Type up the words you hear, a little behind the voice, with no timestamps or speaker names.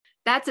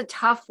that's a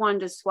tough one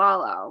to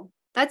swallow.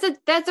 That's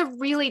a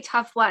really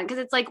tough one, because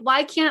it's like,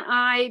 why can't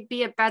I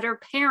be a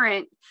better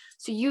parent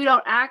so you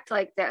don't act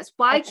like this?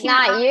 Why It's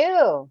can't not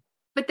you.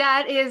 But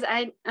that is,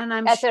 That's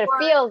what it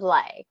feels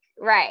like.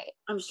 Right.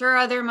 I'm sure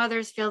other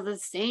mothers feel the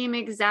same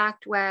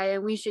exact way,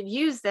 and we should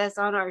use this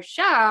on our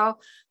show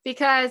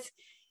because,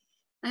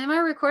 am I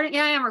recording?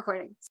 Yeah, I am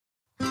recording.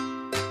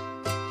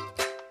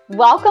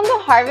 Welcome to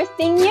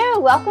Harvesting You.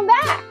 Welcome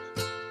back.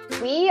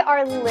 We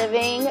are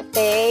living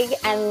big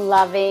and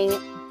loving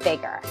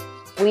bigger.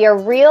 We are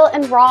real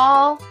and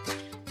raw,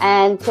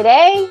 and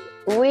today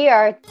we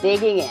are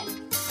digging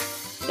in.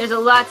 There's a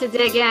lot to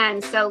dig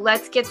in, so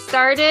let's get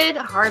started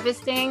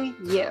harvesting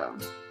you.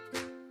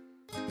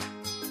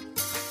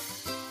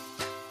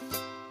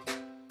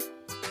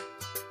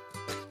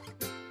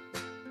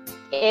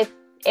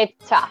 It's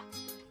tough.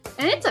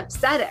 And it's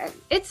upsetting.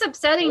 It's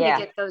upsetting to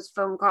get those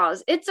phone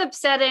calls. It's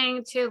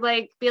upsetting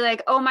to be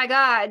like, oh my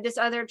God, this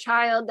other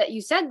child that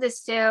you said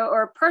this to,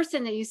 or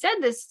person that you said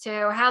this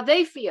to, how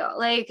they feel.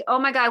 Like, oh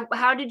my God,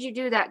 how did you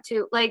do that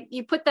to? Like,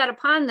 you put that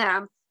upon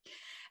them.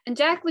 And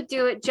Jack would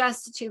do it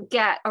just to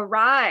get a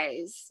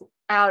rise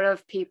out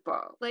of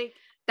people. Like,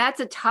 that's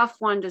a tough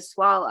one to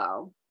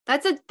swallow.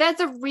 That's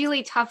a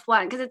really tough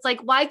one, because it's like,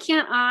 why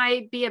can't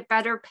I be a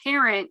better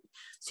parent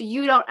so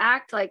you don't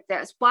act like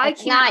this? Why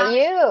can't not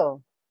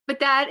you? But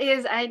that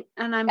is,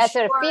 that's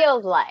sure, what it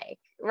feels like.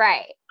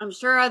 Right. I'm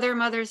sure other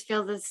mothers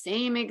feel the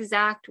same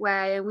exact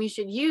way, and we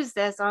should use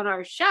this on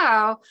our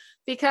show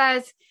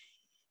because,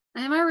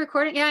 am I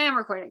recording? Yeah, I am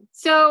recording.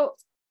 So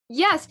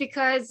yes,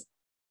 because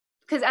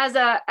as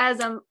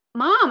a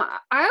mom,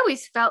 I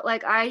always felt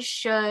like I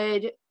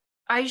should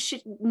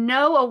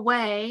know a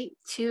way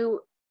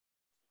to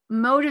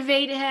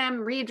motivate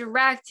him,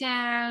 redirect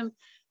him,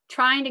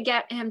 trying to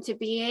get him to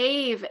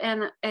behave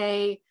in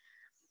a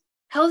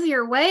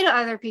healthier way to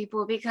other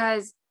people,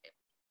 because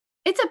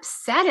it's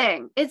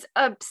upsetting. It's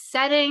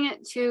upsetting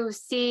to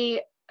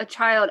see a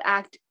child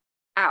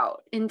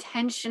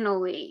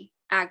intentionally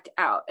act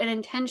out and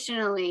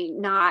intentionally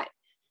not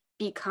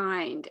be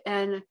kind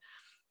and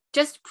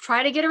just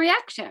try to get a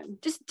reaction.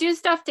 Just do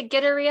stuff to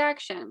get a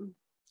reaction.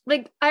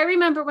 Like, I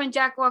remember when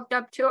Jack walked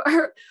up to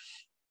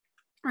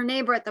our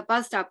neighbor at the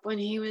bus stop when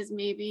he was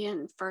maybe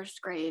in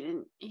first grade,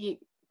 and he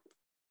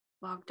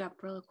walked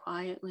up real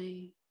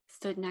quietly,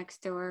 stood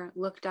next to her,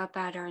 looked up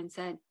at her and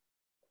said,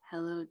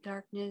 "Hello,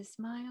 darkness,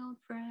 my old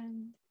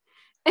friend."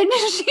 And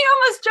she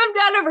almost jumped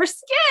out of her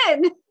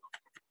skin.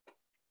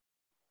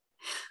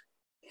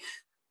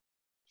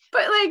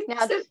 But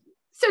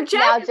so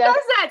Jack does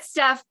that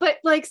stuff, but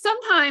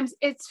sometimes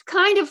it's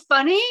kind of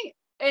funny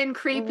and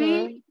creepy.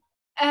 Mm-hmm.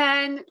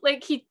 And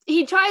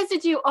he tries to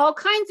do all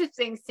kinds of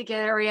things to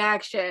get a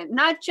reaction,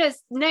 not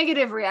just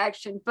negative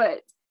reaction,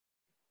 but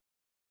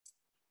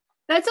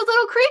that's a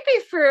little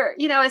creepy for,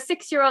 a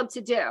 6-year-old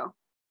to do.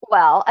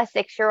 Well, a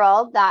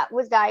 6-year-old that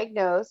was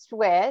diagnosed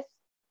with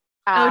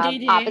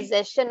ODD.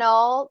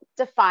 Oppositional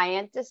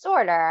defiant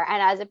disorder.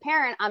 And as a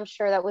parent, I'm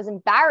sure that was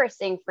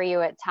embarrassing for you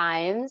at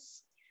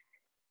times.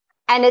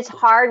 And it's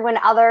hard when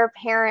other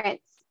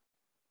parents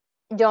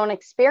don't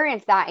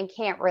experience that and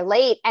can't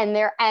relate. And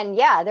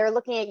they're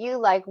looking at you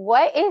like,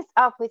 what is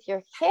up with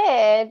your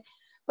kid?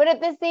 But at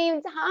the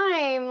same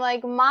time,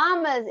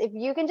 mamas, if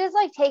you can just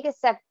take a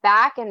step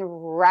back and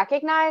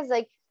recognize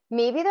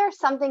maybe there's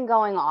something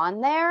going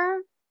on there,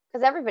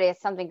 because everybody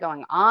has something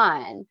going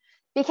on,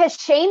 because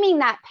shaming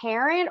that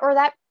parent or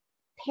that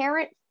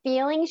parent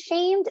feeling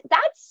shamed,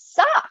 that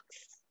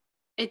sucks.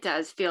 It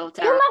does feel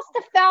terrible. You must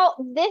have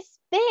felt this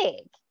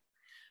big.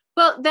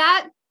 Well,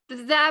 that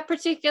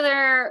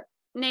particular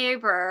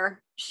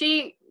neighbor,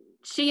 she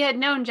had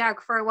known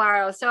Jack for a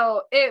while,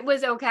 so it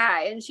was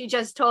okay. And she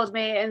just told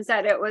me and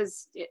said it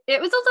was a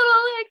little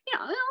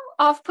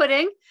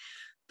off-putting,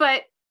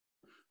 but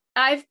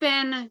I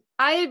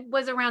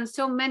was around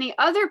so many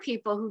other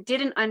people who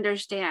didn't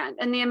understand,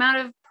 and the amount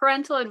of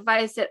parental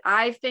advice that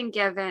I've been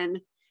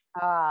given,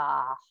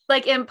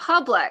 in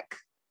public,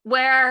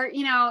 where,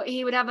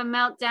 he would have a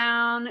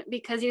meltdown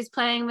because he was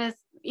playing with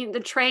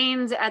the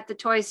trains at the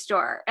toy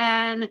store,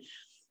 and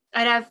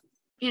I'd have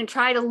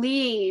try to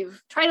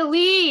leave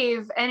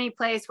any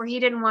place where he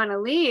didn't want to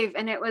leave,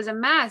 and it was a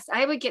mess.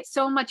 I would get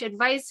so much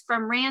advice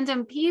from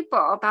random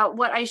people about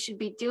what I should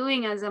be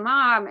doing as a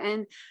mom,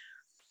 and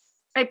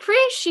I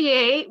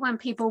appreciate when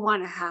people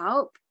want to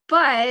help,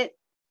 but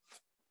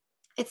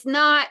it's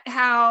not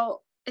how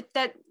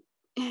that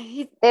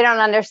they don't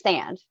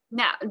understand.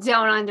 No,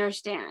 don't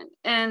understand.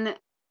 And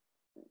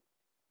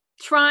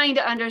trying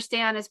to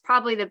understand is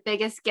probably the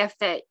biggest gift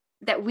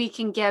that we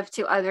can give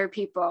to other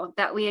people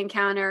that we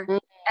encounter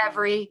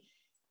every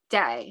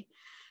day.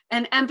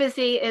 And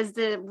empathy is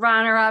the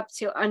runner-up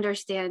to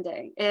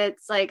understanding.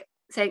 It's like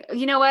saying,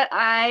 you know what,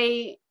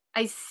 I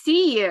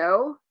see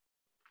you,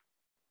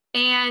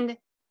 and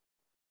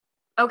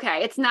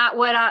okay, it's not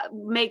what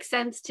makes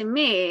sense to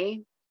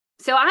me,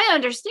 so I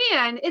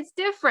understand it's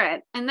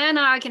different, and then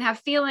I can have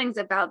feelings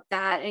about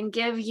that and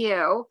give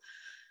you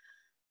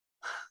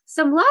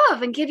some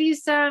love and give you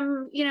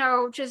some,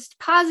 just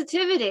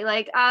positivity.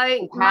 Like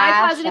my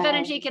positive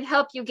energy can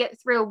help you get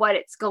through what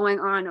it's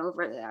going on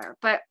over there.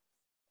 But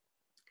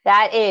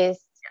that is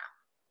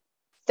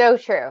so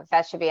true.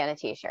 That should be on a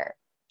t-shirt.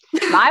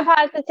 My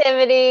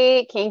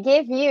positivity can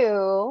give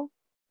you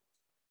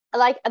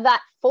like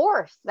that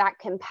force, that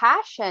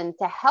compassion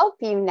to help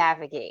you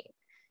navigate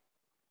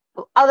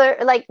other,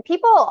 like,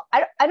 people.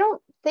 I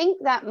don't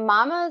think that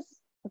mamas,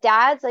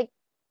 dads, like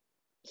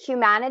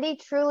humanity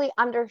truly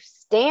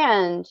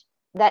understand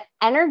that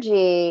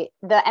energy,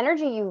 the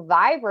energy you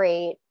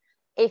vibrate.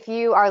 If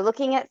you are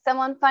looking at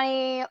someone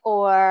funny,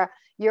 or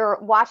you're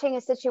watching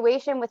a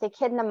situation with a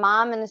kid and a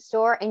mom in the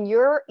store, and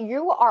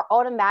you are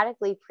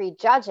automatically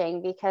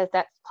prejudging because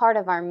that's part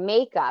of our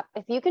makeup.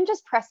 If you can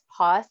just press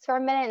pause for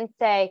a minute and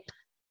say,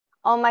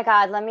 oh my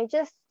God, let me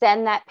just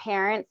send that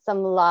parent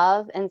some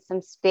love and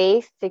some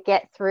space to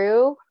get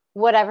through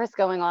whatever's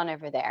going on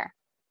over there.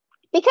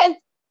 Because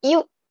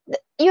you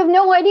have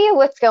no idea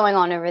what's going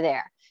on over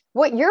there.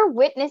 What you're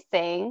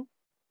witnessing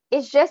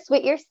is just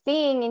what you're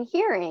seeing and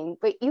hearing,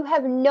 but you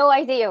have no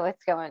idea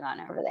what's going on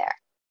over there.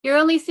 You're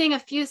only seeing a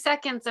few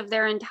seconds of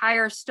their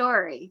entire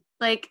story.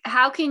 Like,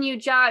 how can you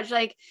judge?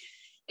 Like,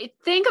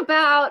 think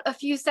about a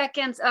few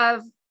seconds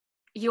of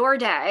your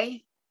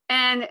day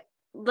and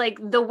like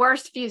the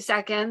worst few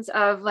seconds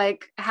of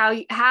like how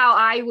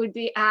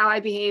I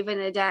behave in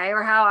a day,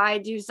 or how I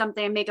do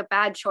something and make a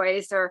bad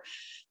choice, or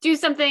do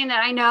something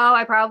that I know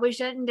I probably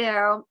shouldn't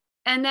do.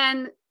 And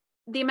then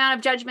the amount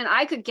of judgment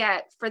I could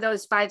get for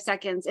those 5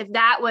 seconds, if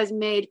that was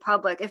made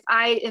public, if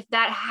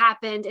that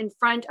happened in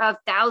front of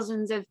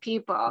thousands of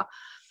people.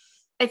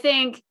 I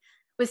think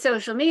with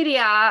social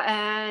media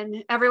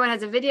and everyone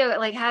has a video,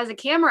 like has a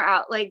camera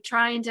out, like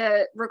trying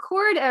to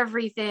record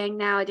everything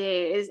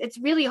nowadays, it's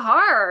really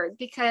hard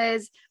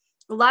because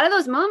a lot of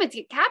those moments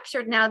get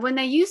captured now when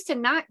they used to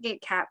not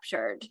get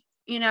captured,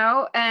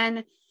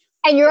 and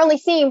you're only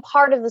seeing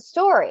part of the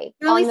story.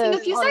 You're only seeing a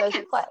few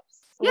seconds.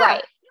 Yeah.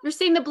 Right. You're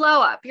seeing the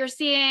blow up. You're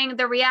seeing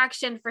the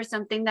reaction for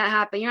something that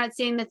happened. You're not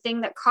seeing the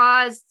thing that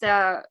caused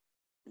the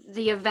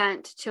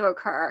event to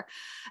occur.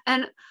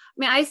 And I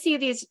mean, I see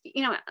these,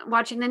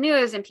 watching the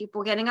news and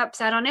people getting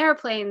upset on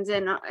airplanes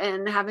and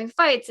having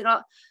fights and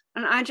all.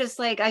 And I just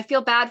I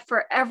feel bad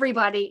for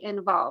everybody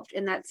involved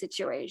in that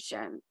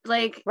situation.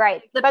 Like,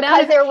 right.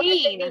 Because there was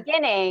a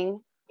beginning.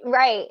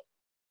 Right.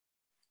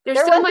 There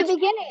was a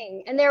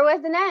beginning and there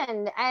was an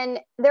end, and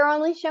they're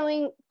only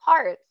showing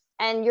parts.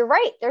 And you're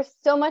right. There's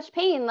so much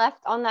pain left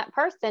on that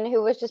person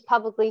who was just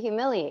publicly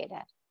humiliated.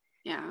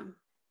 Yeah.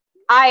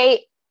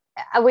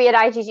 We had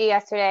IgG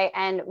yesterday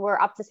and we're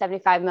up to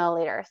 75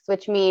 milliliters,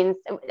 which means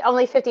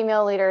only 50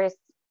 milliliters.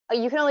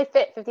 You can only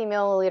fit 50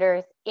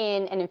 milliliters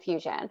in an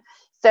infusion.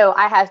 So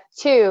I have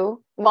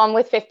two, one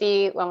with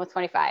 50, one with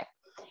 25.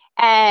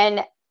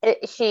 And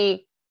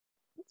she's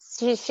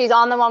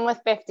on the one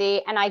with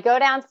 50. And I go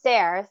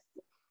downstairs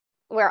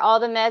where all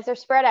the meds are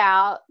spread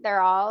out.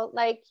 They're all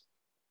like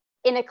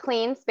in a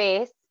clean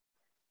space.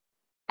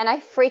 And I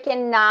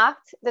freaking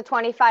knocked the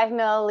 25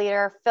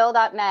 milliliter filled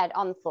up med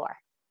on the floor.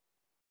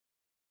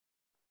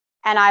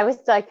 And I was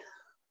like,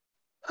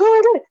 oh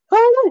my God, oh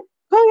my God,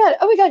 oh my God,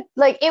 oh my God.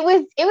 Like it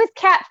was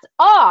capped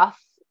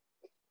off,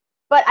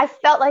 but I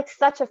felt like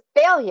such a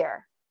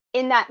failure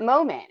in that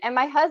moment. And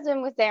my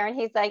husband was there and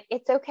he's like,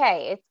 it's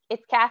okay.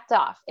 It's capped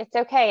off. It's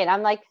okay. And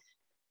I'm like,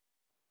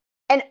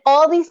 and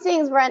all these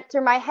things went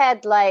through my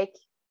head. Like,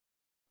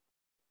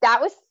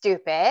 that was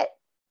stupid.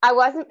 I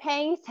wasn't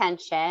paying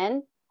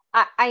attention.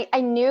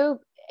 I knew,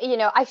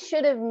 I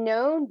should have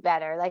known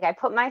better. Like, I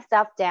put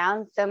myself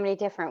down so many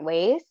different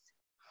ways.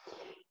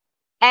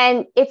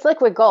 And it's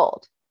liquid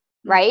gold,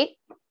 right?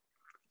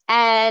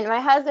 And my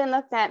husband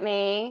looked at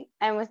me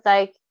and was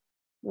like,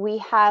 we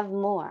have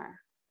more.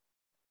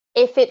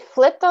 If it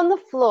flipped on the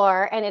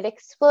floor and it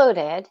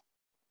exploded,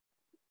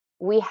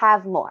 we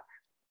have more.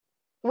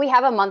 We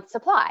have a month's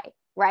supply,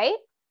 right?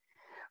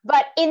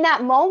 But in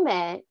that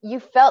moment, you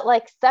felt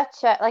like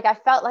I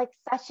felt like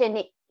such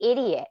an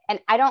idiot.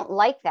 And I don't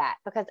like that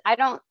because I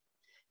don't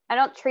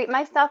treat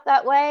myself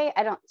that way.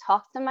 I don't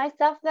talk to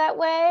myself that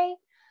way.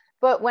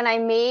 But when I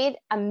made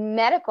a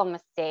medical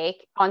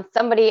mistake on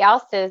somebody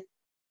else's,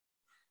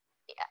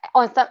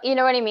 you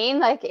know what I mean?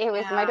 Like it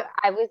was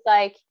I was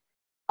like,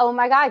 oh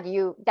my God,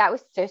 that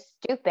was so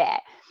stupid.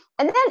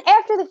 And then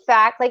after the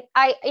fact, like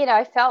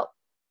I felt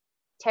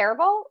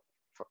terrible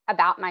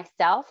about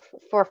myself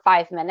for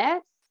 5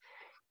 minutes.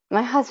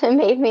 My husband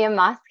made me a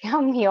Moscow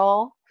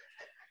Mule.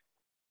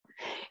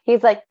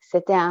 He's like,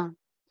 sit down,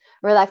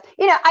 relax.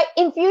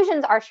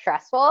 Infusions are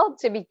stressful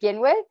to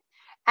begin with.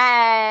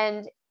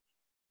 And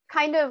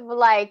kind of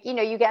like,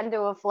 you get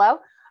into a flow,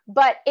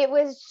 but it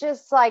was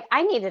just like,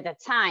 I needed a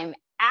time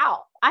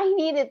out. I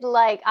needed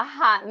like a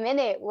hot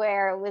minute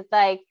where it was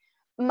like,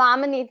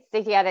 mama needs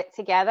to get it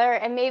together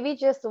and maybe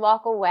just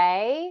walk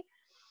away.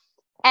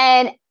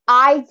 And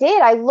I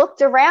did. I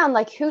looked around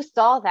like, who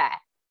saw that?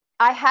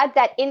 I had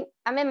that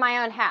I'm in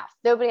my own house.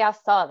 Nobody else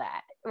saw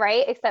that,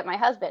 right? Except my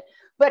husband.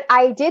 But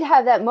I did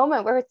have that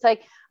moment where it's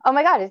like, oh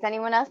my God, is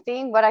anyone else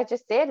seeing what I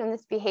just did in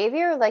this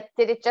behavior? Like,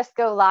 did it just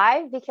go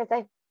live? Because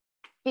I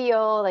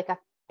feel like a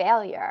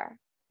failure.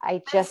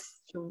 That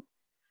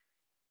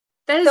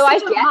is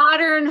such a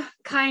modern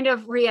kind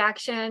of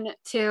reaction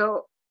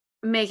to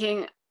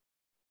making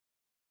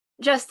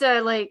just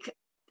a like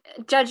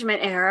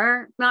judgment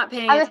error, not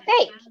paying attention. A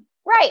mistake.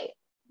 Right.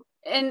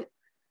 And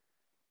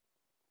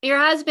your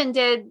husband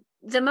did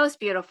the most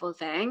beautiful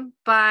thing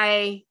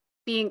by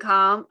being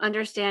calm,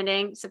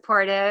 understanding,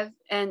 supportive,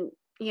 and,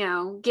 you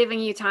know, giving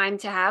you time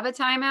to have a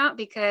timeout,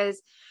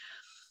 because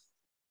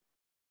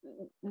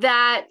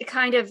that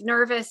kind of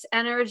nervous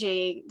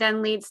energy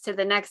then leads to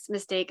the next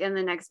mistake and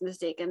the next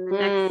mistake and the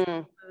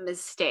next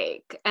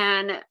mistake.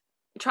 And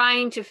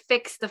trying to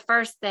fix the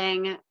first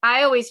thing,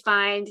 I always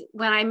find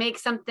when I make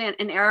something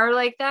an error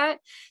like that,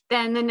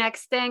 then the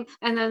next thing,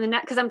 and then the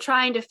next, because I'm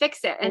trying to fix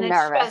it, and it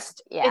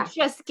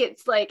just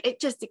gets like, it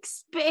just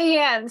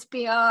expands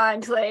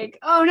beyond like,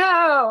 oh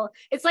no,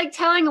 it's like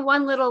telling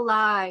one little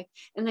lie,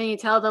 and then you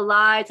tell the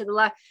lie to the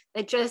lie.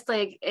 It just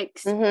like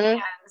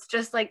expands,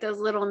 just like those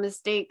little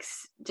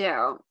mistakes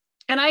do.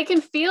 And I can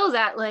feel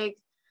that, like,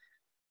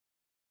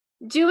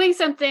 doing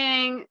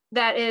something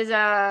that is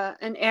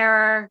an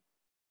error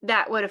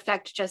that would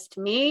affect just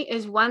me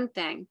is one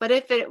thing, but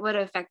if it would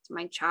affect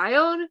my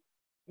child,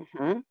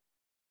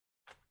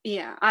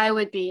 yeah, I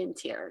would be in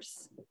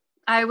tears.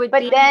 But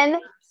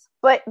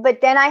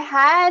then I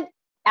had,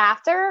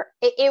 after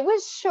it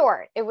was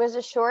short, it was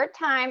a short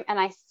time, and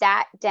I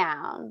sat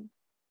down,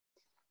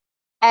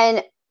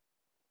 and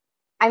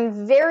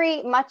I'm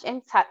very much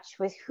in touch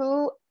with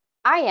who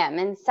I am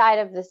inside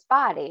of this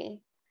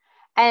body,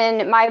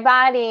 and my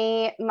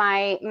body,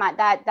 my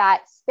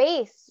that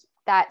space,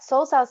 that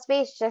soul cell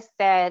space just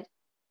said,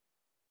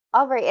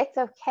 Aubrey, it's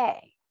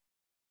okay.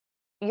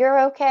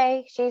 You're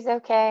okay. She's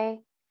okay.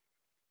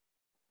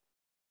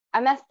 I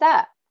messed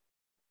up.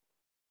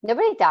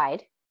 Nobody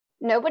died.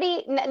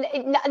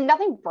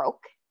 Nothing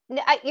broke.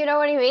 You know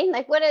what I mean?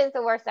 Like, what is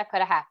the worst that could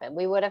have happened?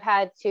 We would have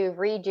had to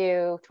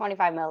redo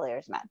 25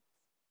 milliliters med.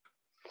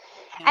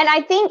 Yeah. And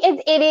I think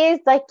it is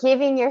like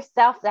giving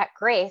yourself that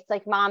grace.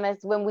 Like, mamas,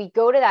 when we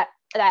go to that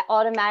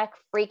automatic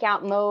freak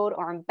out mode,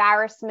 or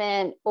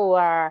embarrassment,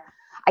 or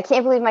I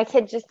can't believe my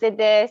kid just did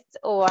this,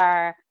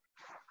 or,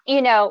 you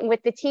know,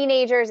 with the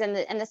teenagers and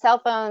the cell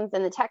phones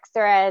and the text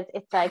threads,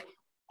 it's like,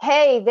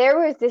 hey, there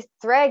was this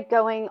thread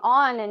going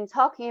on and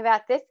talking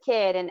about this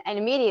kid. And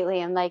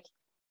immediately I'm like,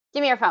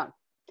 give me your phone.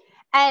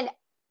 And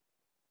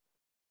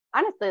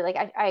honestly, like,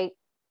 I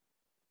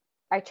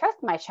trust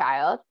my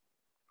child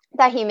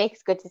that he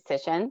makes good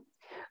decisions,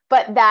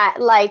 but that,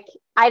 like,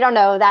 I don't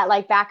know, that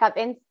like backup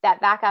is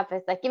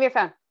like, give me your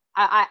phone.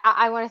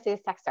 I want to see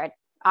this text thread.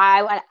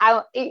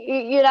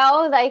 You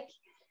know, like,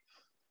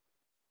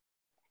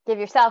 give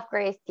yourself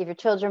grace, give your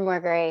children more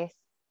grace.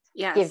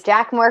 Yes. Give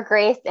Jack more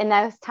grace in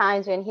those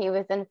times when he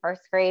was in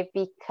first grade,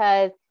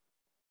 because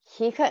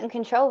he couldn't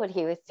control what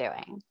he was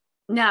doing.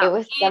 No, it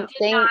was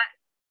something.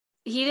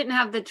 He didn't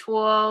have the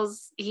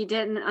tools. He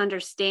didn't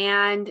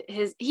understand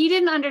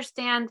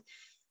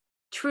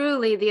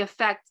truly the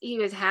effect he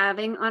was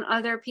having on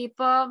other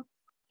people.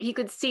 He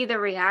could see the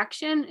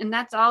reaction, and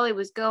that's all he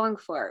was going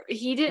for.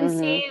 He didn't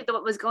see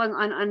what was going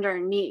on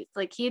underneath.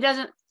 Like, he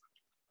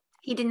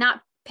did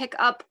not pick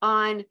up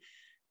on,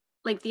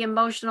 like, the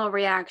emotional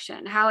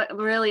reaction, how it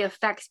really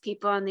affects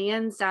people on the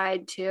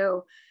inside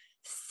to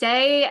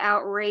say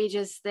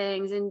outrageous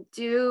things and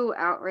do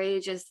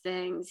outrageous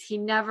things. He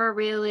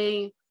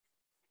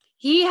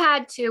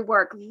had to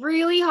work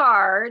really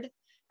hard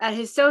at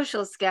his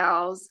social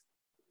skills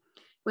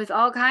with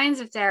all kinds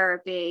of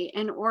therapy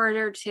in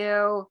order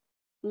to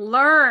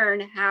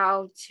learn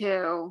how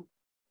to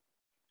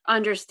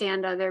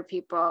understand other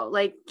people,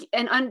 like,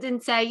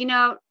 and say, you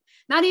know,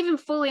 not even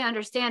fully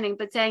understanding,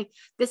 but saying,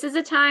 this is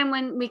a time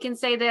when we can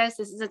say this.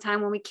 This is a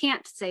time when we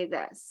can't say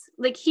this.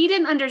 Like, he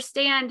didn't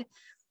understand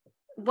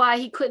why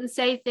he couldn't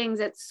say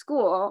things at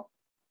school,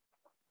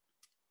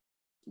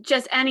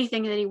 just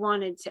anything that he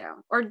wanted to,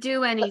 or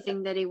do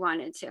anything that he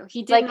wanted to.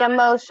 He did, like,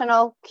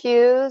 emotional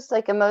cues,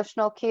 that kind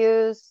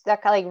of,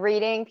 like,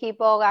 reading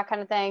people, that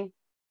kind of thing.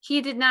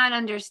 He did not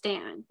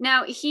understand.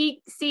 Now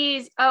he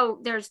sees, oh,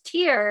 there's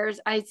tears.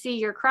 I see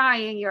you're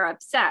crying. You're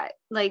upset.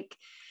 Like,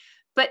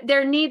 but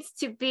there needs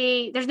to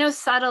be, there's no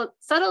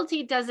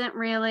subtlety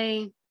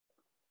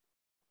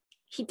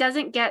he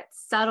doesn't get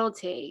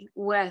subtlety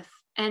with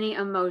any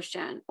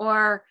emotion,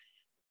 or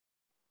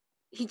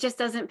he just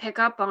doesn't pick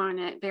up on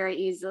it very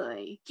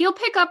easily. He'll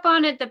pick up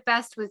on it the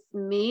best with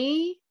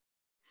me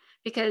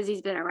because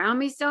he's been around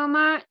me so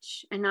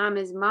much and I'm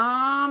his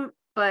mom,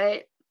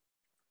 but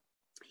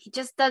he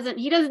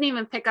doesn't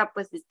even pick up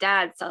with his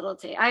dad's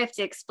subtlety. I have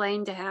to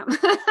explain to him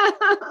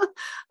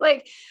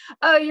like,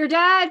 oh, your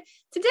dad,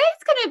 today's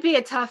going to be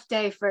a tough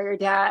day for your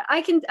dad.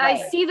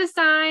 I see the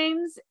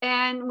signs,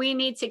 and we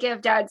need to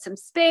give dad some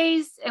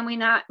space, and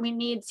we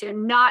need to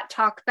not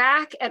talk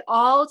back at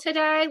all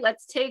today.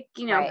 Let's take,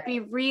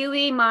 be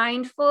really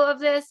mindful of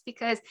this,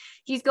 because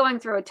he's going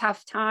through a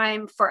tough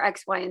time for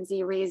X, Y, and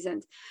Z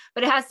reasons,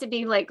 but it has to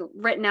be like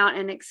written out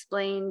and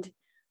explained,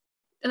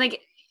 and like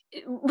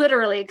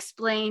literally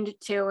explained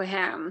to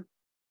him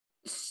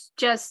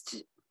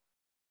just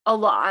a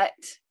lot,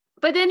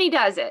 but then he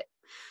does it.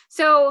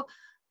 So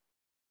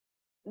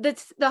the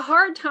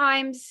hard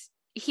times,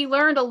 he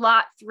learned a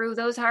lot through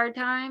those hard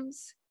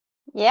times.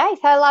 Yeah, he's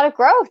had a lot of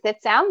growth,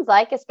 it sounds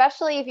like,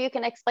 especially if you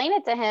can explain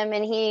it to him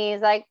and he's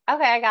like,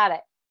 okay, I got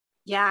it.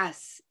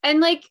 Yes.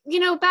 And like,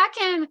 back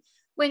in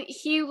when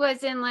he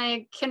was in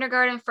like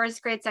kindergarten,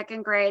 first grade,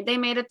 second grade, they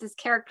made up this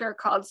character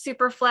called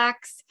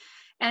Superflex.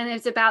 And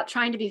it's about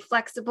trying to be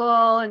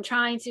flexible and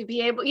trying to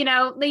be able,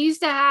 they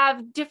used to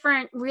have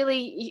different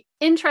really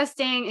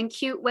interesting and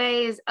cute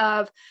ways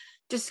of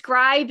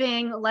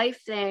describing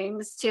life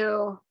things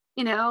to,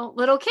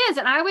 little kids.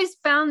 And I always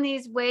found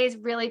these ways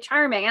really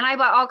charming. And I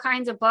bought all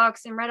kinds of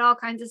books and read all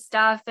kinds of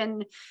stuff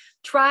and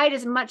tried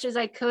as much as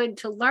I could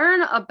to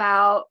learn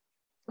about,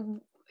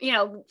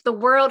 the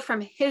world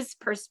from his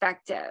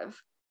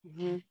perspective.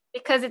 Mm-hmm.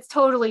 Because it's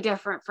totally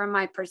different from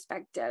my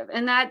perspective.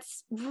 And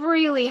that's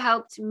really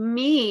helped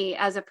me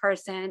as a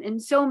person in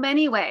so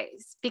many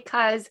ways,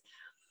 because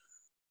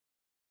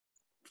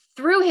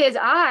through his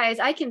eyes,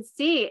 I can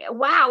see,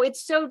 wow,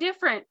 it's so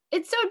different.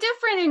 It's so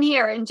different in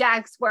here in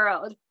Jack's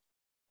world.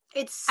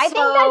 I think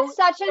that's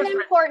such an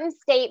important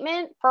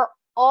statement for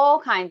all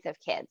kinds of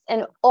kids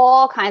and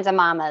all kinds of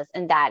mamas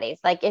and daddies.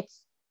 Like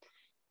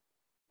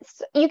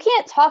you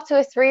can't talk to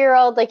a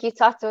 3-year-old like you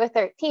talk to a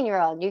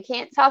 13-year-old. You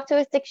can't talk to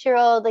a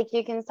 6-year-old like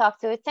you can talk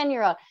to a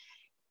 10-year-old.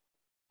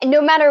 And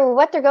no matter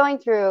what they're going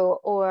through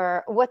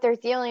or what they're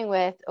dealing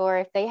with, or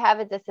if they have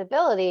a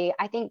disability,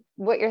 I think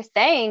what you're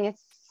saying is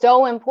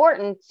so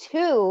important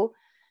to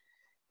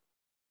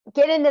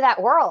get into that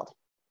world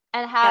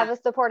and have a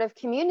supportive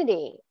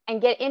community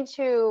and get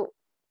into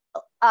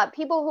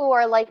people who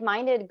are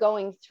like-minded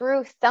going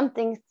through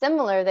something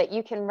similar that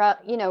you can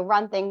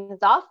run things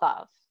off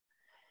of.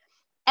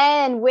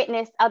 And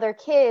witness other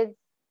kids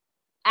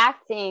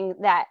acting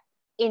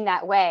in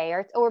that way,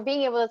 or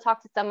being able to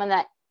talk to someone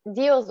that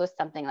deals with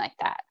something like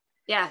that.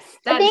 Yes.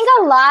 I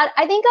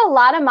think a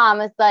lot of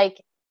mamas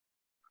like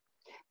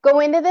go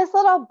into this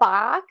little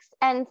box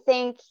and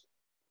think,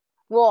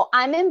 well,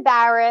 I'm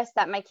embarrassed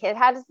that my kid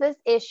has this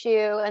issue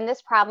and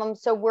this problem,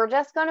 so we're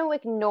just going to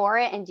ignore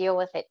it and deal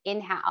with it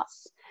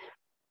in-house.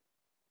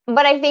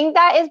 But I think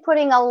that is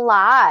putting a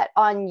lot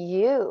on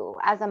you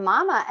as a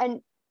mama,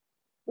 and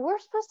we're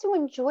supposed to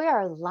enjoy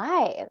our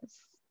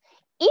lives.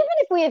 Even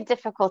if we have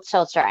difficult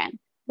children,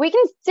 we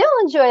can still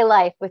enjoy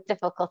life with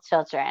difficult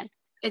children.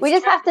 We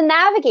just have to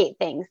navigate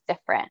things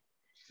different.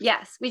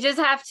 Yes. We just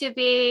have to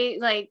be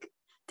like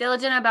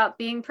diligent about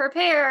being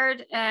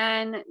prepared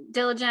and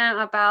diligent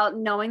about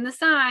knowing the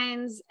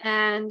signs.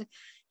 And,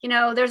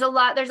 there's a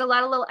lot of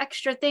little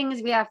extra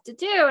things we have to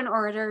do in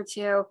order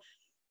to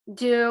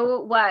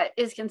do what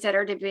is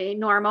considered to be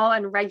normal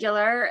and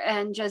regular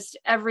and just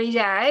every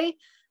day.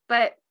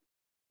 But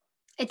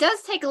it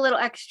does take a little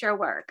extra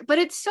work, but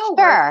it's so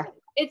worth it.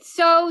 It's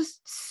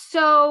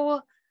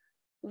so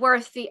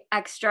worth the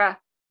extra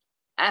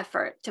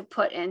effort to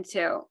put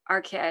into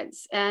our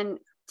kids and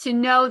to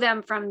know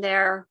them from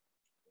their,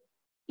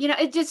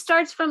 it just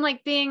starts from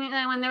like being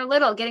when they're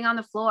little, getting on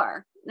the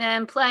floor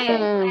and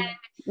playing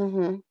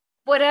and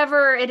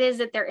whatever it is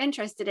that they're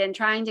interested in,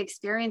 trying to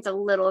experience a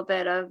little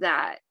bit of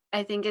that,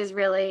 I think is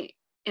really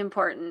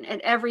important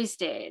at every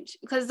stage,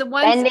 because the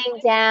ones bending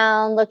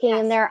down, looking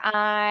in their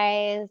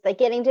eyes, like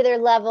getting to their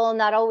level,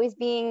 not always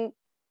being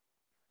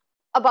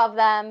above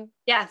them.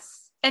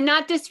 Yes. And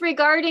not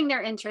disregarding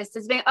their interests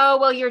as being, oh,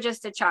 well, you're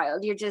just a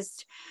child.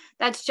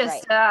 That's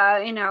just,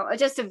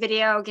 just a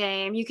video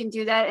game. You can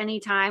do that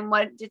anytime.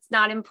 It's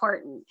not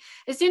important.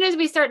 As soon as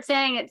we start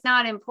saying it's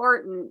not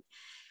important,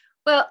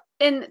 well,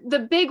 in the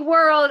big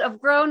world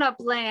of grown-up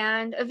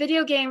land, a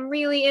video game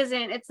really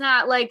isn't. It's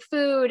not like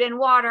food and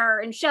water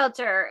and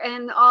shelter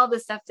and all the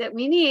stuff that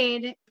we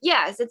need.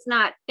 Yes, it's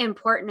not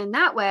important in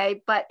that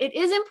way, but it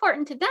is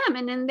important to them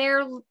and in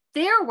their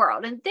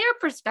world and their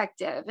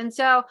perspective. And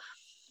so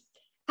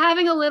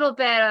having a little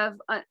bit of,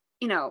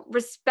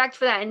 respect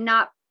for that and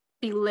not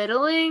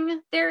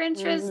belittling their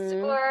interests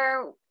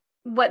or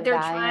what they're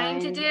trying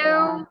to do.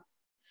 Yeah.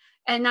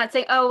 And not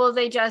say, oh, well,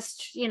 they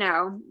just,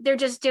 they're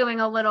just doing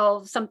a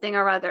little something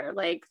or other,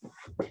 like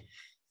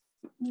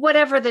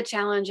whatever the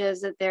challenge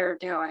is that they're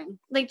doing.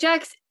 Like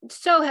Jack's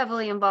so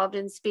heavily involved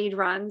in speed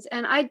runs,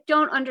 and I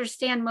don't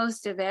understand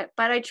most of it,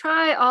 but I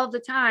try all the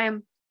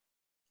time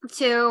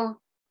to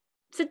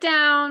sit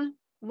down,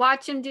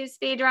 watch him do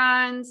speed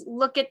runs,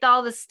 look at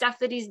all the stuff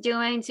that he's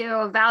doing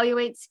to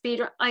evaluate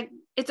speed. Like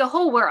it's a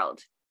whole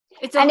world.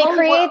 And it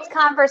creates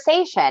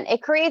conversation.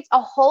 It creates a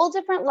whole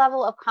different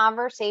level of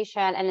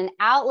conversation and an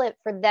outlet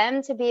for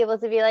them to be able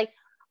to be like,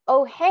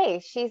 oh,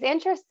 hey, she's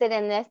interested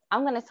in this.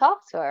 I'm going to talk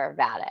to her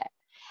about it.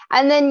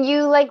 And then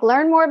you like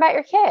learn more about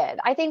your kid.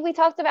 I think we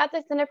talked about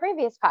this in a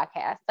previous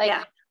podcast, like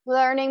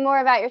learning more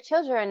about your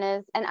children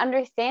and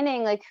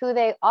understanding like who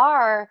they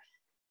are,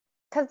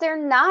 because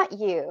they're not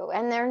you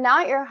and they're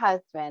not your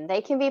husband.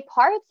 They can be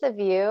parts of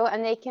you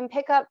and they can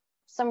pick up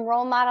some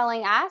role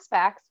modeling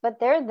aspects, but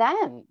they're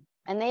them.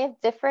 And they have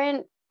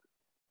different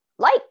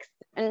likes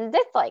and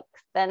dislikes,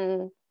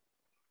 and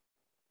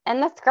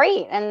that's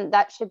great. And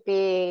that should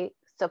be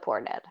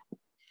supported.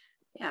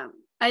 Yeah.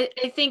 I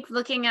think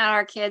looking at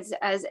our kids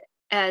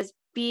as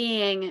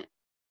being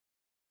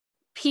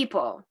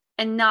people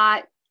and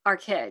not our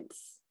kids,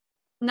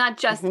 not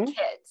just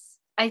kids,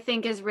 I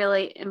think is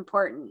really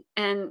important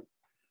and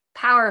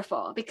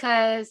powerful,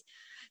 because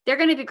they're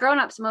going to be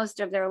grown-ups most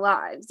of their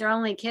lives. They're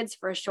only kids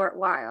for a short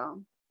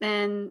while.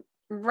 And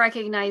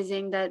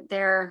recognizing that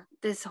they're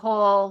this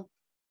whole,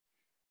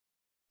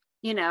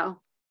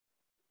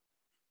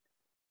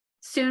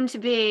 soon to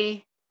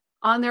be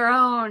on their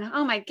own.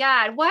 Oh my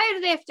God, why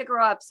do they have to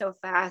grow up so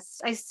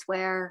fast? I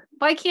swear.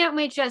 Why can't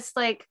we just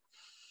like...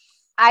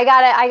 I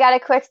got a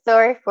quick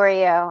story for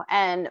you.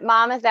 And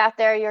mom is out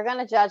there. You're going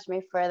to judge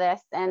me for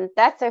this. And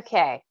that's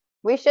okay.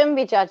 We shouldn't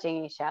be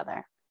judging each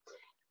other.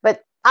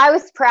 But I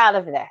was proud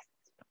of this.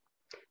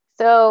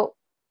 So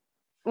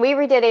we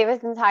redid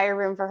Ava's entire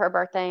room for her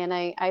birthday, and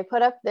I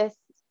put up this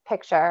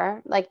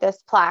picture, like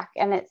this plaque,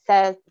 and it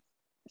says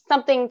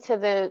something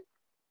to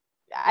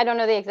I don't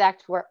know the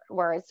exact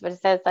words, but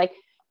it says like,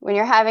 when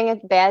you're having a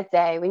bad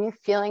day, when you're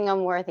feeling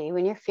unworthy,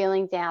 when you're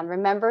feeling down,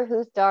 remember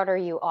whose daughter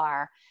you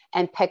are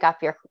and pick up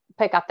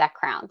that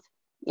crown,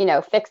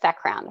 fix that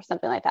crown or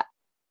something like that.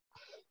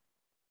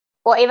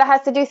 Well, Ava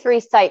has to do 3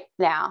 sites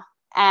now,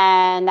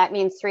 and that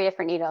means 3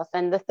 different needles.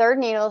 And the third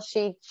needle,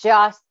 she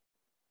started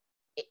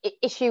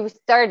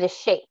to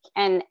shake,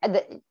 and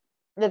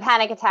the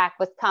panic attack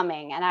was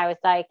coming. And I was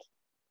like,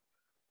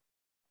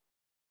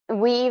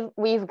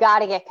 we've got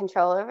to get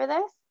control over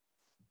this.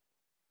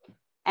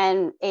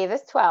 And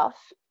Ava's 12.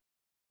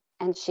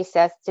 And she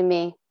says to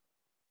me,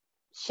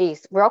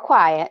 she's real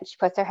quiet. She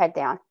puts her head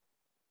down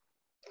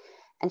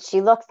and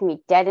she looks me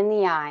dead in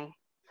the eye.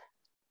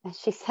 And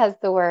she says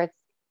the words,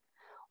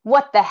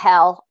 "What the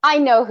hell? I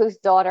know whose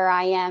daughter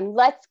I am.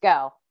 Let's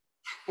go."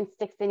 And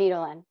sticks the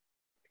needle in.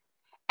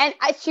 And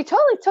she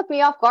totally took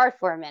me off guard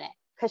for a minute,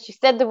 because she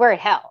said the word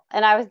hell.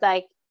 And I was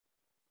like,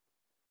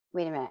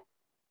 wait a minute.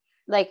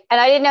 Like, and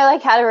I didn't know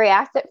like how to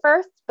react at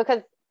first,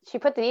 because she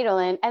put the needle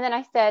in. And then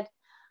I said,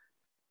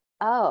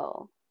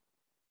 oh.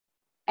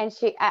 And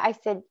I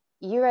said,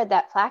 you read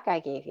that plaque I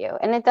gave you,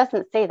 and it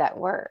doesn't say that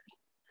word.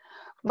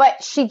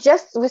 But she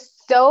just was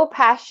so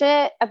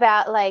passionate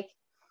about like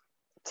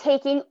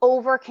taking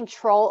over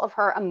control of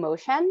her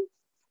emotions.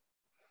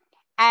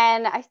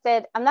 And I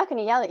said, I'm not going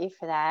to yell at you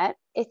for that.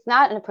 It's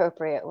not an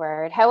appropriate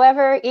word.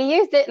 However, you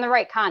used it in the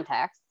right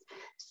context.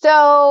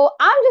 So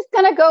I'm just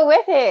going to go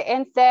with it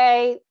and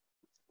say,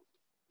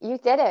 you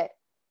did it.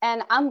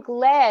 And I'm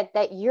glad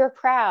that you're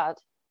proud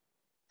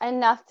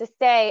enough to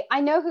say,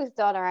 I know whose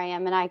daughter I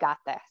am and I got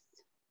this.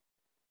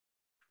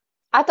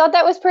 I thought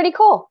that was pretty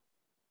cool.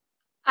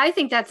 I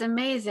think that's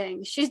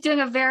amazing. She's doing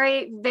a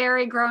very,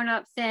 very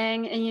grown-up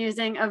thing and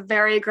using a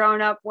very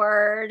grown-up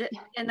word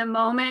in the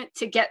moment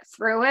to get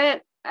through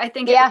it. I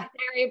think it's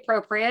very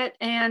appropriate,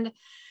 and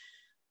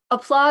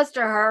applause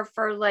to her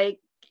for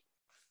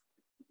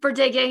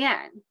digging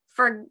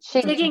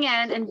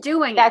in and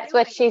doing That's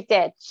what she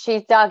did.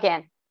 She dug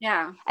in.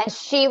 Yeah. And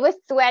she was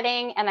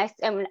sweating, and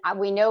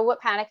we know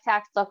what panic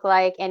attacks look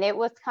like, and it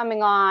was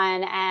coming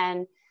on,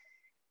 and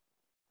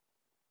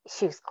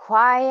she was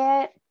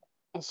quiet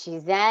and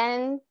she's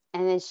zen.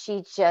 And then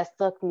she just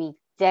looked me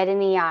dead in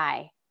the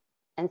eye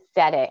and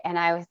said it. And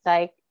I was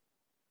like,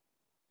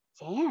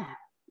 damn,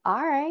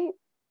 all right.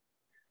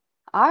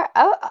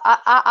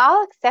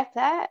 I'll accept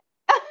that.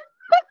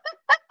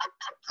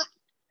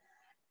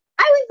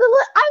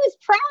 I was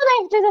proud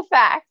after the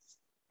fact.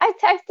 I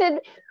texted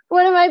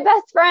one of my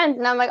best friends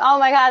and I'm like, oh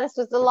my God, this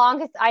was the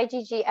longest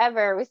IgG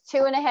ever. It was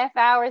 2.5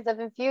 hours of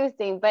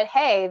infusing, but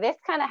hey, this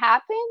kind of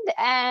happened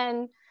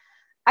and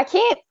I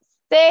can't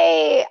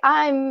say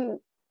I'm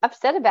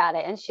upset about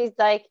it. And she's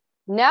like,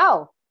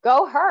 no,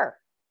 go her.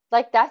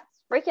 Like, that's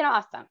freaking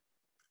awesome.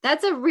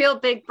 That's a real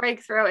big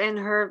breakthrough in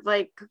her,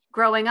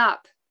 growing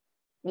up.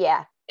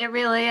 Yeah, it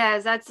really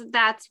is.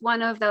 That's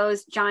one of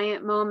those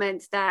giant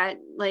moments that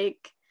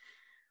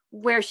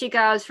where she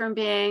goes from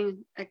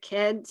being a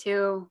kid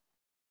to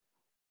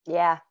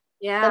the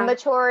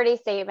maturity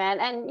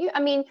statement. And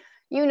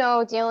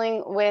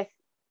dealing with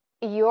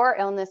your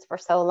illness for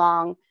so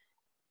long,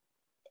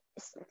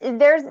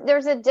 there's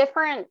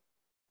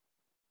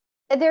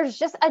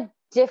just a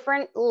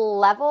different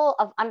level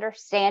of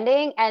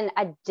understanding and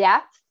a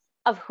depth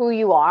of who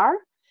you are.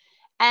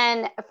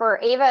 And for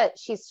Ava,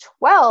 she's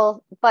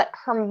 12, but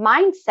her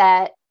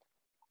mindset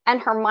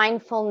and her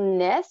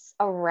mindfulness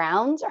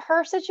around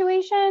her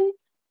situation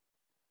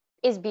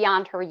is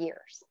beyond her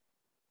years.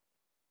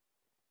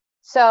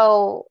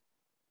 So,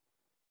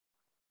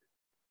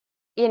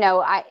 you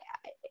know,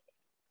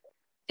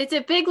 it's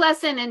a big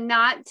lesson in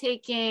not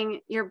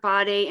taking your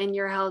body and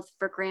your health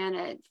for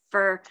granted,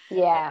 for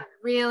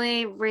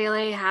really,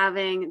 really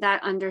having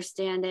that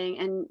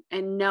understanding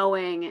and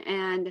knowing.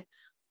 And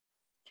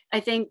I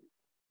think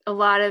a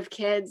lot of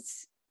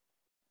kids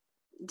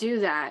do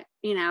that,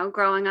 you know,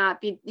 growing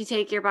up, you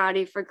take your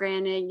body for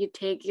granted, you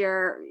take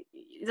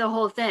the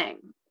whole thing,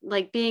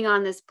 like being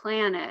on this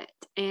planet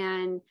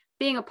and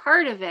being a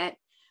part of it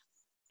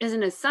is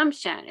an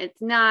assumption.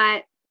 It's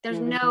not, there's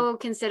no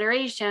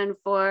consideration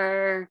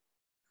for,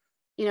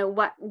 you know,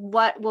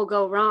 what will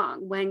go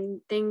wrong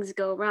when things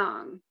go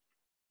wrong,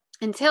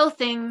 until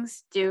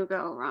things do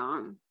go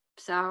wrong.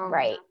 So,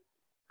 right.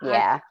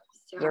 Yeah,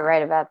 you're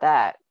right about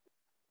that.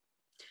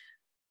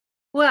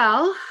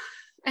 Well,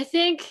 I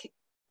think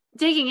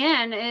digging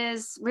in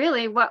is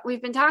really what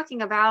we've been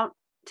talking about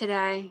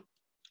today.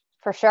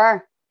 For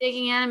sure.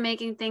 Digging in and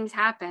making things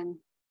happen.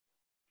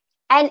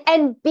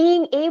 And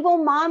being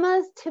able,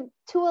 mamas,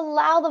 to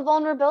allow the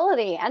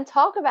vulnerability and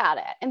talk about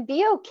it and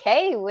be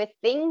okay with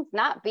things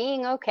not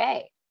being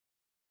okay.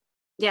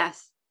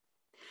 Yes.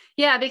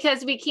 Yeah,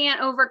 because we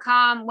can't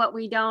overcome what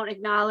we don't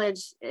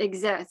acknowledge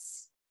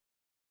exists.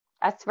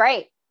 That's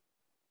right.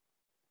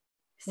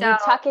 So you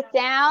tuck it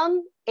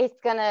down, it's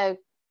going to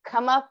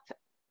come up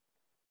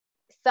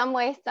some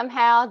way,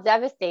 somehow,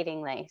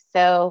 devastatingly.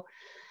 So,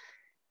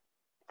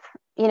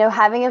 you know,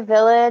 having a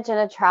village and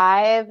a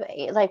tribe,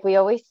 like we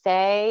always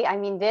say, I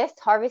mean, this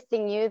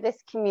Harvesting You,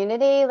 this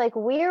community, like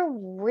we're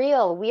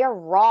real, we are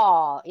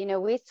raw. You know,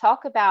 we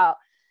talk about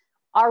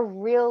our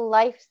real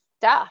life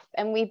stuff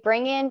and we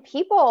bring in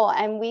people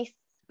and we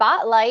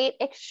spotlight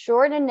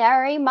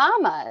extraordinary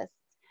mamas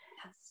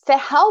to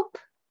help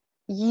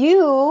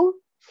you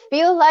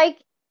feel like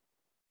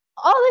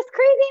all this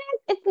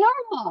craziness, it's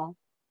normal.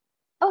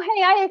 Oh,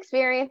 hey, I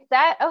experienced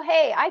that. Oh,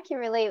 hey, I can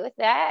relate with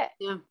that.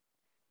 Yeah.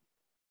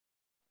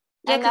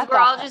 Yeah, because we're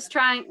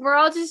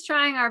all just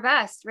trying our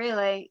best,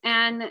 really.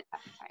 And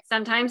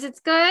sometimes it's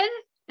good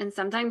and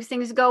sometimes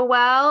things go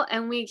well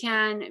and we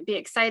can be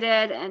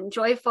excited and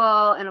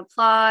joyful and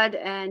applaud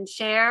and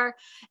share.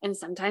 And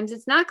sometimes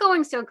it's not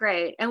going so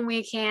great. And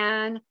we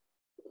can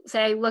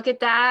say, look at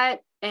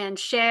that and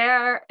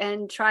share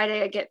and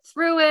try to get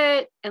through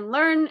it and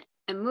learn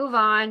and move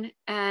on.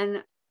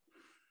 And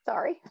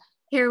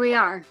here we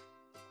are.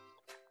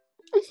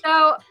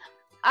 So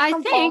I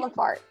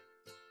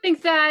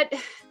think that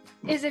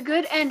is a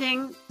good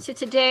ending to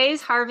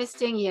today's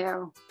Harvesting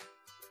You.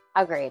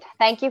 Agreed.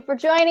 Thank you for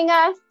joining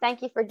us.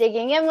 Thank you for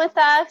digging in with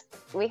us.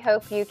 We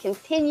hope you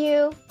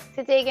continue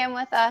to dig in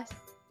with us.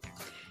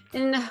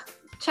 And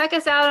check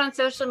us out on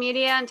social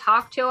media and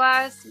talk to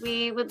us.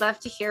 We would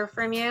love to hear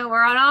from you.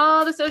 We're on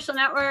all the social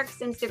networks,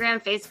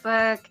 Instagram,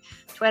 Facebook,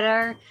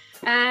 Twitter.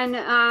 And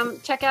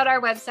check out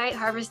our website,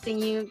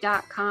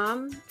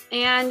 harvestingyou.com.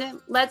 And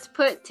let's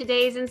put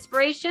today's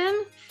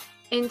inspiration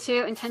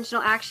into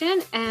intentional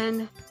action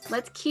and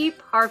let's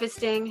keep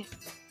harvesting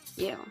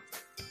you.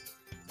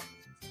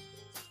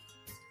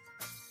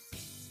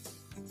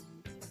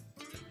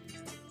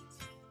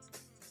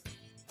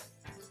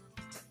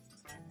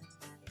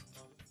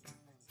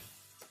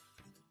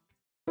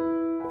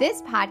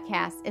 This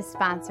podcast is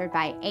sponsored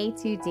by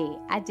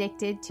A2D,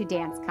 Addicted to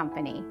Dance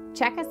Company.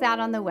 Check us out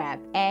on the web,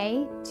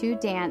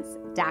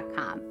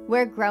 a2dance.com.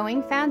 We're a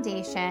growing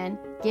foundation,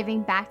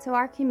 giving back to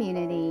our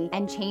community,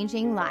 and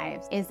changing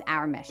lives is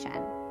our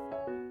mission.